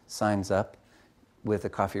 Nobody signs up with a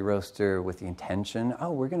coffee roaster with the intention,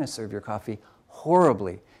 we're going to serve your coffee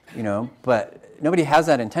horribly, but nobody has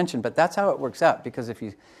that intention. But that's how it works out, because if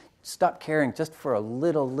you stop caring just for a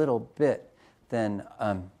little bit, then,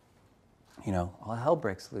 all hell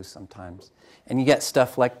breaks loose sometimes. And you get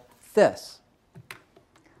stuff like this.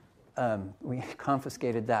 We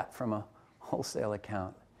confiscated that from a wholesale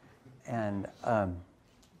account. And,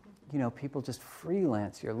 people just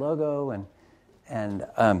freelance your logo. And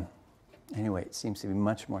anyway, it seems to be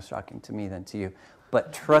much more shocking to me than to you.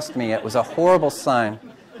 But trust me, it was a horrible sign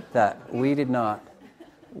that we did not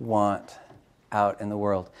want out in the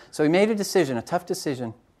world. So we made a tough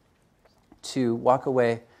decision, to walk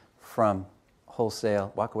away from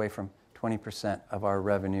wholesale, walk away from 20% of our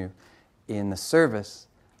revenue in the service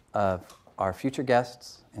of our future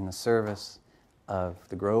guests, in the service of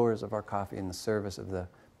the growers of our coffee, in the service of the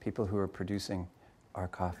people who are producing our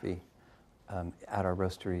coffee at our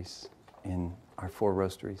roasteries, in our 4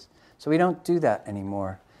 roasteries. So we don't do that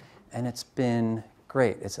anymore, and it's been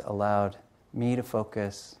great. It's allowed me to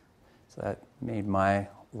focus, so that made my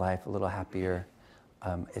life a little happier.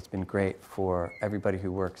 It's been great for everybody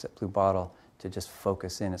who works at Blue Bottle to just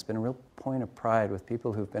focus in. It's been a real point of pride with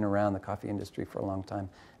people who've been around the coffee industry for a long time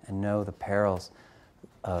and know the perils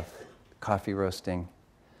of coffee roasting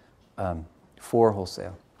for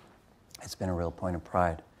wholesale. It's been a real point of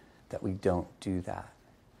pride that we don't do that.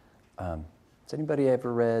 Has anybody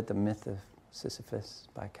ever read The Myth of Sisyphus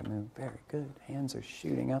by Camus? Very good. Hands are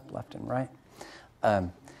shooting up left and right.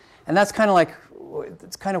 And that's kind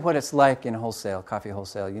of what it's like in wholesale, coffee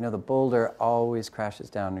wholesale. The boulder always crashes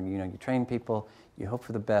down. And, you train people, you hope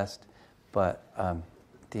for the best, but at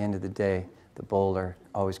the end of the day, the boulder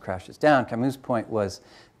always crashes down. Camus' point was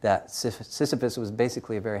that Sisyphus was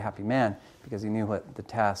basically a very happy man because he knew what the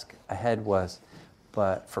task ahead was.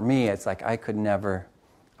 But for me, it's like I could never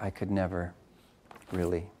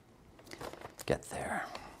really get there.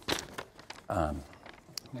 Let's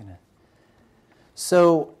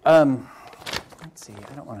see,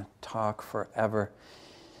 I don't want to talk forever.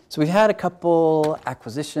 So we've had a couple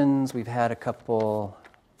acquisitions, we've had a couple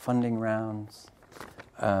funding rounds.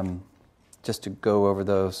 Just to go over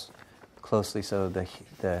those closely, so the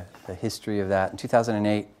history of that. In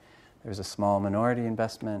 2008, there was a small minority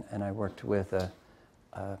investment, and I worked with a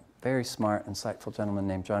very smart, insightful gentleman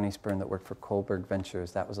named John Eastburn that worked for Kohlberg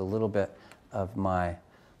Ventures. That was a little bit of my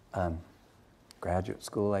graduate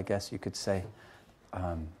school, I guess you could say.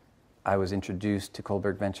 I was introduced to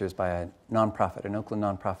Kohlberg Ventures by a nonprofit, an Oakland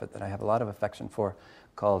nonprofit that I have a lot of affection for,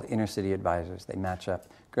 called Inner City Advisors. They match up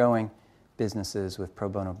growing businesses with pro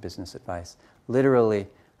bono business advice. Literally,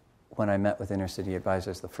 when I met with Inner City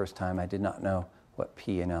Advisors the first time, I did not know what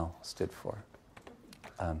P&L stood for.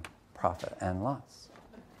 Profit and loss.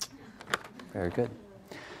 Very good.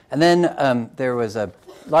 And then there was a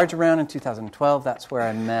larger round in 2012. That's where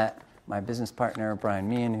I met my business partner, Brian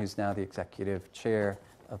Meehan, who's now the executive chair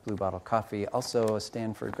of Blue Bottle Coffee. Also a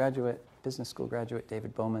Stanford graduate, business school graduate,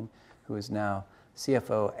 David Bowman, who is now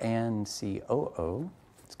CFO and COO.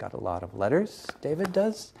 It's got a lot of letters, David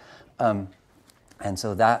does. And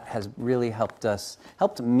so that has really helped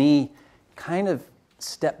me kind of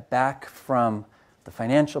step back from the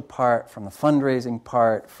financial part, from the fundraising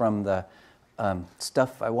part, from the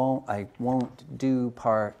stuff I won't do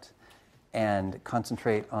part, and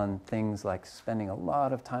concentrate on things like spending a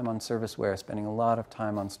lot of time on serviceware, spending a lot of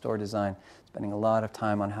time on store design, spending a lot of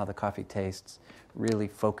time on how the coffee tastes, really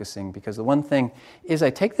focusing. Because the one thing is,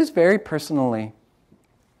 I take this very personally,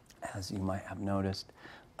 as you might have noticed,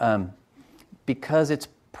 because it's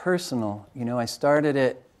personal. You know, I started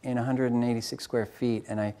it in 186 square feet,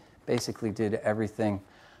 and I basically did everything.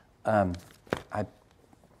 I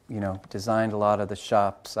designed a lot of the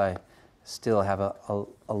shops. I still have a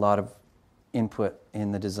lot of input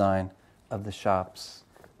in the design of the shops.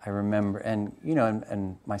 I remember, and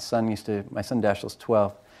my son Dashiell's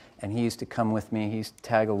 12, and he used to come with me. He used to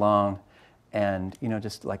tag along, and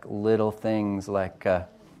just like little things like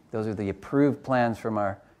those are the approved plans from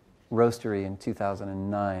our roastery in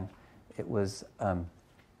 2009. It was,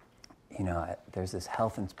 there's this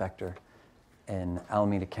health inspector in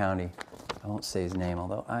Alameda County. I won't say his name,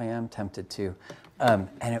 although I am tempted to. And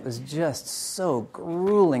it was just so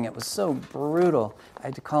grueling. It was so brutal. I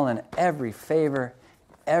had to call in every favor,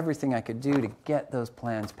 everything I could do to get those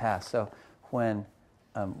plans passed. So when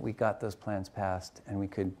we got those plans passed and we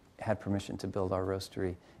had permission to build our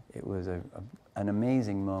roastery, it was an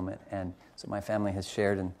amazing moment. And so my family has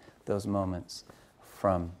shared in those moments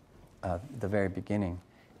from the very beginning.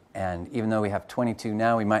 And even though we have 22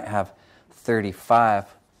 now, we might have 35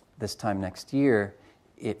 this time next year,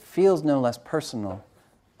 it feels no less personal.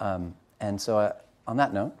 And so on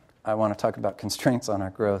that note, I want to talk about constraints on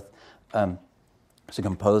our growth. There's a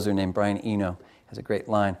composer named Brian Eno, has a great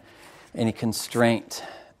line. Any constraint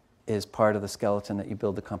is part of the skeleton that you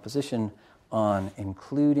build the composition on,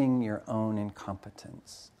 including your own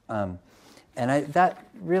incompetence. And that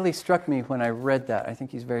really struck me when I read that. I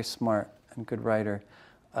think he's very smart and good writer.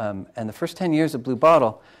 And the first 10 years of Blue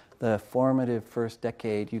Bottle, the formative first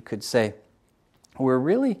decade, you could say, were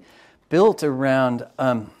really built around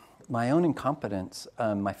my own incompetence,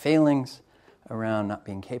 my failings, around not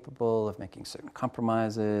being capable of making certain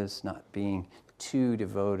compromises, not being too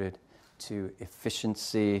devoted to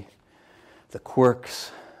efficiency, the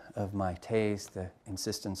quirks of my taste, the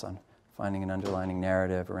insistence on finding an underlining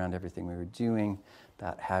narrative around everything we were doing,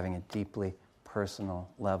 about having a deeply personal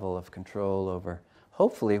level of control over,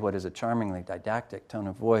 hopefully, what is a charmingly didactic tone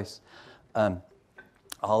of voice.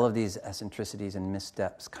 All of these eccentricities and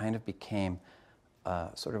missteps kind of became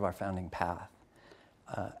sort of our founding path.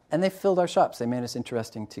 And they filled our shops. They made us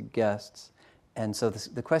interesting to guests. And so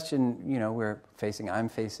the question, I'm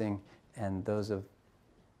facing, and those of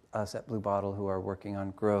us at Blue Bottle who are working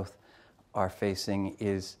on growth are facing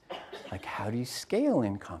is, like, how do you scale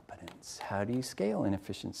incompetence? How do you scale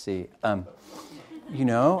inefficiency?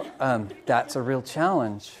 That's a real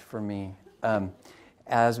challenge for me.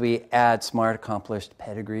 As we add smart, accomplished,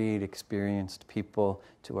 pedigreed, experienced people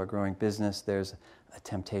to our growing business, there's a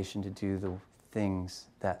temptation to do the things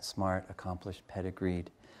that smart, accomplished,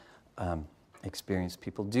 pedigreed, experienced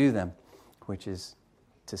people do them, which is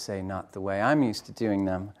to say not the way I'm used to doing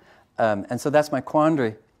them. And so that's my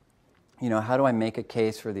quandary. How do I make a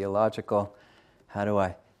case for the illogical? How do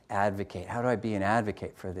I advocate? How do I be an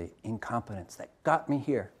advocate for the incompetence that got me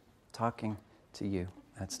here talking to you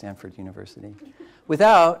at Stanford University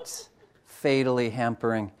without fatally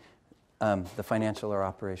hampering the financial or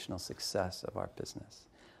operational success of our business?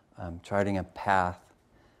 Charting a path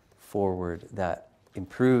forward that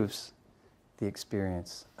improves the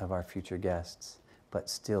experience of our future guests, but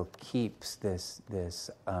still keeps this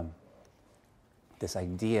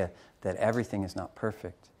idea that everything is not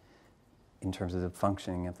perfect in terms of the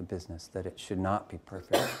functioning of the business, that it should not be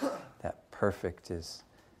perfect, that perfect is,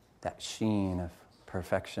 that sheen of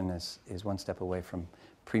perfection is one step away from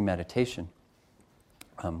premeditation,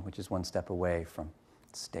 which is one step away from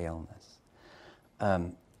staleness.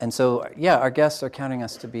 And so, yeah, our guests are counting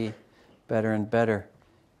us to be better and better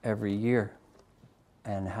every year.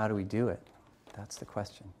 And how do we do it? That's the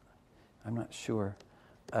question. I'm not sure.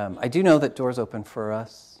 I do know that doors open for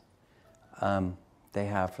us. They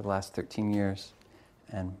have for the last 13 years,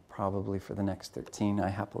 and probably for the next 13, I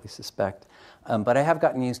happily suspect. But I have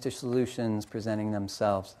gotten used to solutions presenting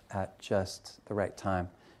themselves at just the right time.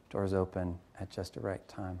 Doors open at just the right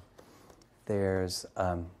time. There's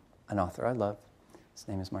an author I love. His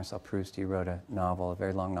name is Marcel Proust. He wrote a novel, a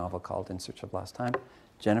very long novel called In Search of Lost Time.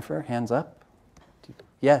 Jennifer, hands up.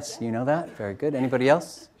 Yes, you know that? Very good. Anybody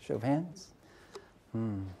else? Show of hands.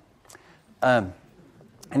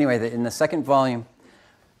 Anyway, in the second volume,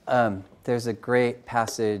 there's a great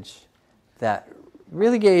passage that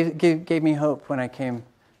really gave me hope when I came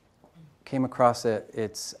across it.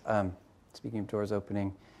 It's, speaking of doors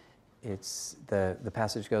opening, it's the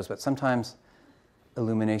passage goes, but sometimes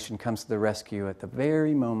illumination comes to the rescue at the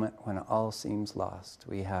very moment when all seems lost.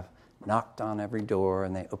 We have knocked on every door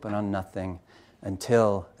and they open on nothing,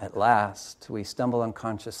 until at last we stumble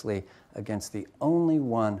unconsciously against the only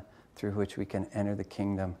one through which we can enter the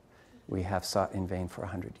kingdom we have sought in vain for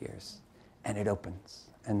 100 years. And it opens.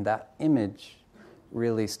 And that image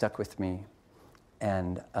really stuck with me.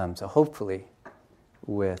 And so hopefully,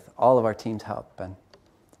 with all of our team's help and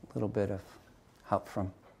a little bit of help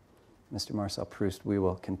from Mr. Marcel Proust, we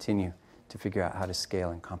will continue to figure out how to scale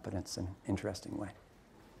in competence in an interesting way.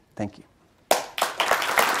 Thank you.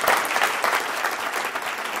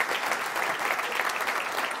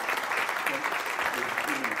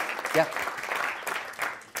 Yeah.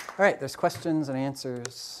 All right, there's questions and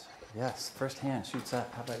answers. Yes, first hand shoots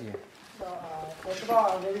up. How about you? So, first of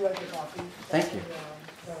all, I really like the coffee. Thank you.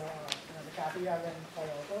 The coffee I've been quite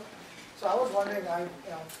also. So I was wondering, the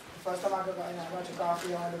first time I got your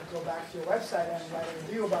coffee, I wanted to go back to your website and write a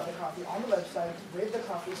review about the coffee on the website, rate the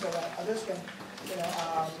coffee so that others can,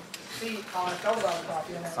 see how I felt about the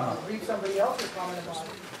coffee and then read somebody else's comment about,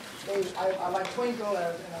 hey, I like Twinkle,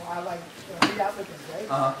 or I like the applicants,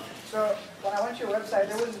 right? So when I went to your website,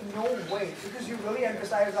 there was no way, because you really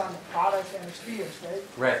emphasize on products and experience, right?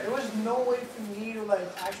 Right. There was no way for me to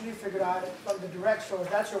actually figure out from the direct source,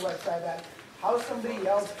 that's your website, that how somebody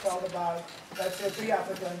else felt about, let's say, 3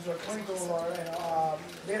 applicants or Twinkle or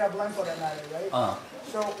Beta Blanc for that matter, right?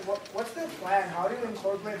 So what's the plan? How do you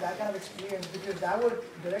incorporate that kind of experience? Because that would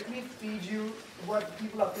directly feed you what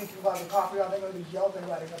people are thinking about the coffee, or they're going to be Yelp and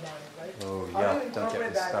writing about it, right? Oh, how yeah, do you don't get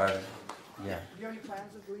me started. Yeah. Do you have any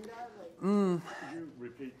plans of doing that? Could you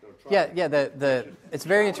repeat or try? Yeah. It's a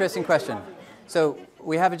very interesting question. So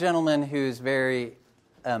we have a gentleman who's very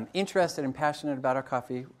interested and passionate about our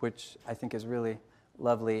coffee, which I think is really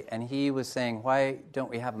lovely. And he was saying, why don't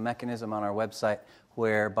we have a mechanism on our website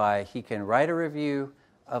whereby he can write a review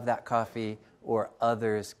of that coffee, or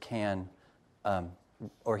others can,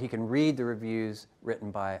 or he can read the reviews written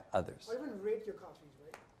by others. Or even rate your coffees,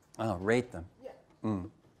 right? Oh, rate them. Yeah.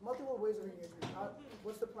 Multiple ways of engagement.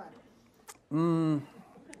 What's the plan?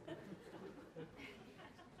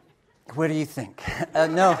 What do you think?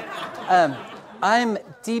 No. I'm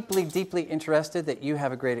deeply, deeply interested that you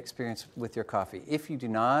have a great experience with your coffee. If you do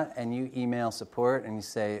not, and you email support and you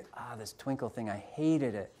say, this Twinkle thing, I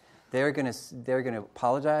hated it, they're gonna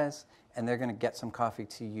apologize, and they're gonna get some coffee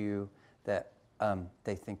to you that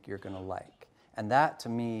they think you're gonna like. And that, to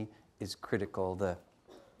me, is critical,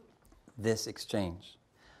 this exchange.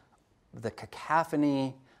 The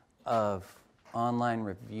cacophony of online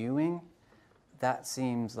reviewing, that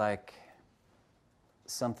seems like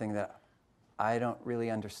something that I don't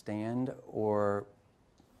really understand, or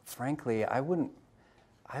frankly, I would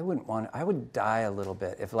die a little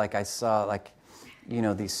bit if I saw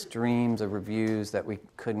these streams of reviews that we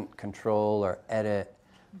couldn't control or edit.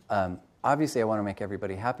 Obviously I want to make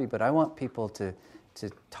everybody happy, but I want people to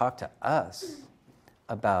talk to us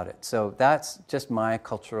about it. So that's just my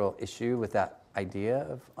cultural issue with that idea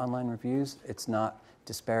of online reviews. It's not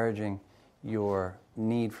disparaging your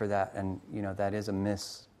need for that, and that is a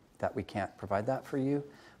miss that we can't provide that for you,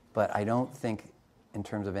 but I don't think in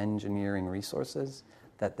terms of engineering resources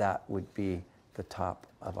that would be the top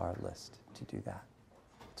of our list to do that.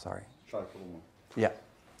 Sorry. Try a couple more. Yeah.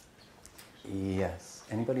 Yes.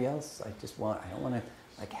 Anybody else? I don't want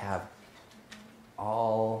to have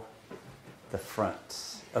all the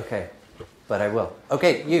front. Okay, but I will.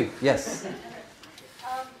 Okay, you, yes. So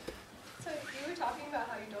you were talking about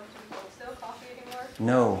how you don't do wholesale coffee anymore.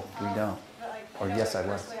 No, we don't. But like, Or yes, I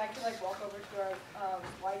was. I could like walk over to our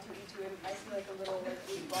Y2E2 and I see like a little like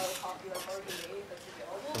 8-bottle coffee like already made that's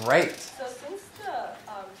available. Right. So since the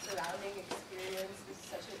surrounding experience is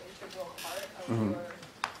such an integral part of your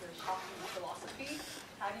coffee philosophy,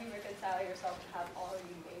 how do you reconcile yourself to have already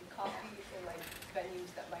made coffee in like venues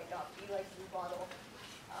that might not be like Blue Bottle?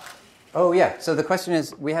 Oh, yeah. So the question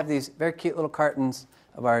is, we have these very cute little cartons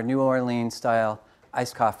of our New Orleans style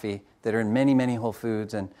iced coffee that are in many, many Whole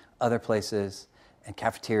Foods and other places and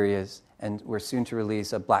cafeterias, and we're soon to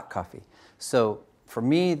release a black coffee. So for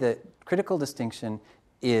me, the critical distinction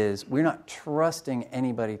is we're not trusting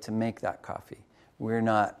anybody to make that coffee. We're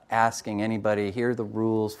not asking anybody, here are the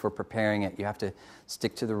rules for preparing it. You have to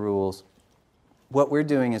stick to the rules. What we're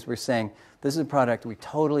doing is we're saying, this is a product we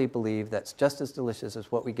totally believe that's just as delicious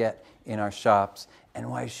as what we get in our shops, and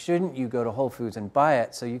why shouldn't you go to Whole Foods and buy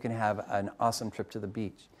it so you can have an awesome trip to the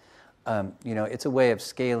beach? It's a way of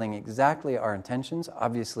scaling exactly our intentions.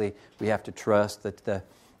 Obviously, we have to trust that the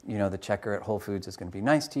checker at Whole Foods is going to be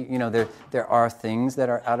nice to you. There are things that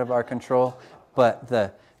are out of our control, but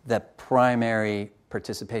the primary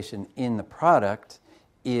participation in the product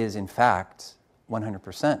is, in fact,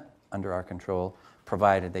 100% under our control,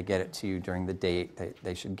 provided they get it to you during the date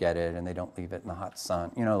they should get it, and they don't leave it in the hot sun.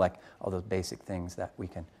 Like all those basic things that we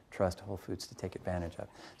can trust Whole Foods to take advantage of.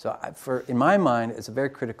 So in my mind, it's a very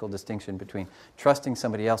critical distinction between trusting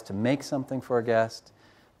somebody else to make something for a guest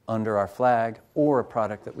under our flag or a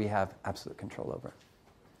product that we have absolute control over.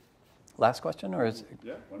 Last question, or is it?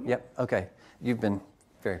 Yeah, one more. Yep, okay. You've been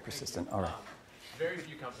very persistent. All right. Very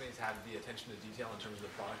few companies have the attention to detail in terms of the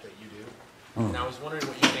product that you do. And I was wondering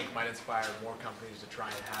what you think might inspire more companies to try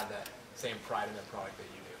and have that same pride in their product that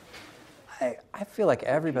you do. I feel like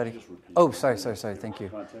everybody... Just repeat. Oh, sorry. Thank you.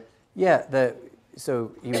 Context? Yeah,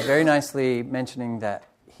 so he was very nicely mentioning that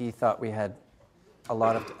he thought we had a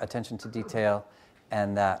lot of attention to detail,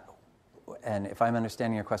 and if I'm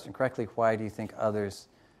understanding your question correctly, why do you think others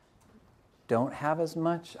don't have as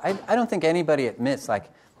much? I don't think anybody admits, I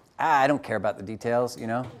don't care about the details,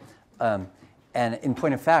 And in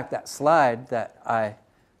point of fact, that slide that I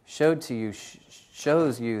showed to you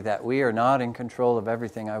shows you that we are not in control of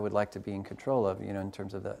everything I would like to be in control of, in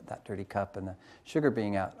terms of that dirty cup and the sugar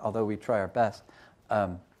being out, although we try our best.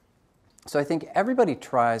 So I think everybody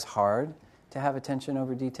tries hard to have attention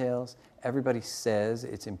over details. Everybody says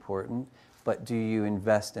it's important, but do you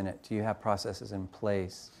invest in it? Do you have processes in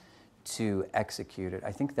place to execute it?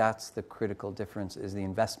 I think that's the critical difference, is the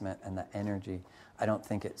investment and the energy. I don't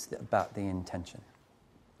think it's about the intention.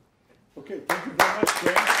 Okay, thank you very much,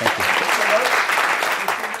 James. Thank you. Thanks so much.